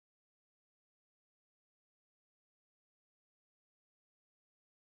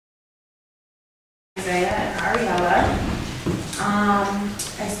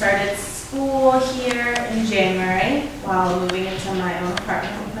school here in January while moving into my own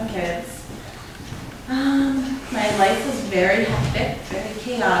apartment with my kids. My life was very hectic, very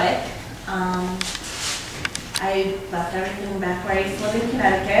chaotic. I left everything back where I used to live in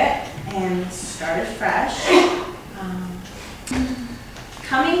Connecticut and started fresh.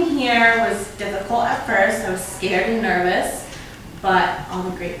 Coming here was difficult at first. I was scared and nervous, but all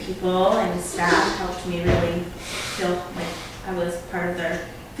the great people and staff helped me really feel like I was part of their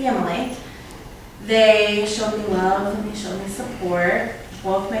family. They showed me love and they showed me support.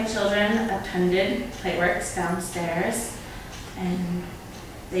 Both my children attended PlayWorks downstairs and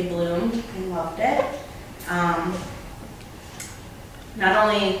they bloomed, they loved it. Not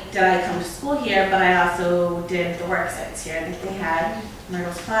only did I come to school here, but I also did the work sites here that they had.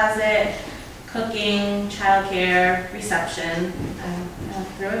 Myrtle's Closet, cooking, childcare, reception. I went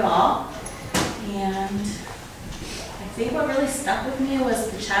through it all. And I think what really stuck with me was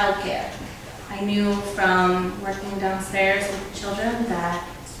the childcare. I knew from working downstairs with children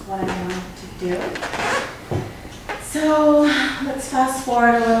that's what I wanted to do. So let's fast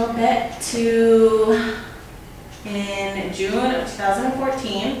forward a little bit to in June of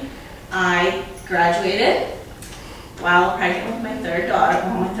 2014, I graduated while pregnant with my third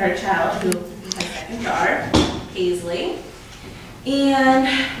child, who is my second daughter, Paisley.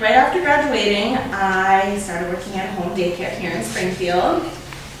 And right after graduating, I started working at a home daycare here in Springfield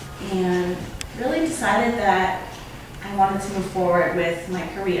and really decided that I wanted to move forward with my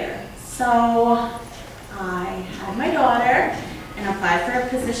career. So I had my daughter and applied for a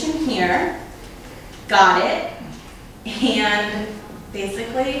position here, got it, and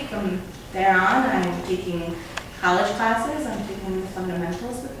basically from there on I'm taking college classes. I'm taking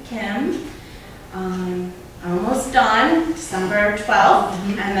fundamentals with Kim. I'm almost done, December 12th,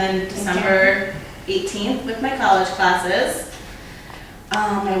 and then December 18th with my college classes.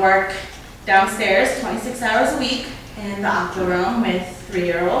 I work downstairs 26 hours a week in the aqua room with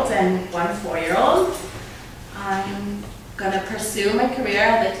 3-year-olds and 1 4-year-old. I'm going to pursue my career.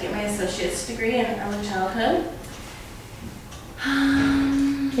 I'd like to get my associate's degree in early childhood.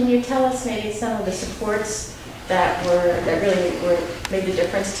 Can you tell us maybe some of the supports that really made the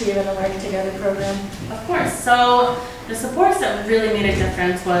difference to you in the Learning Together program? Of course. So the supports that really made a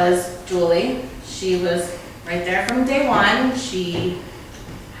difference was Julie. She was right there from day one. She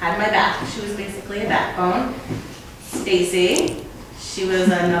had my back. She was basically a backbone. Stacy, she was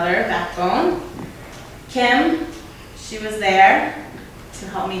another backbone. Kim, she was there to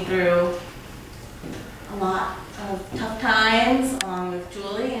help me through a lot of tough times, along with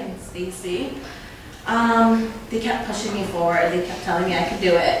Julie and Stacy. They kept pushing me forward. They kept telling me I could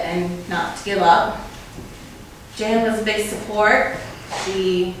do it and not to give up. Jan was a big support.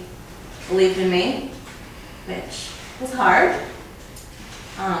 She believed in me, which was hard.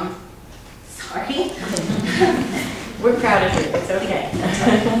 Sorry. We're proud of you. It's okay.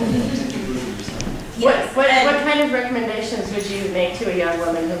 Yes. What kind of recommendations would you make to a young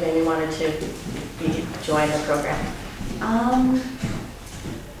woman who maybe wanted to join the program?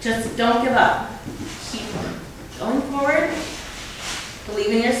 Just don't give up. Keep going forward.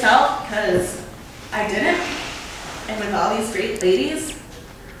 Believe in yourself, because I didn't. And with all these great ladies,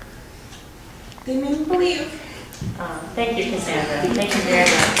 they made me believe. Thank you, Cassandra. Thank you very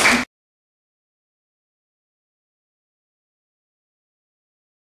much.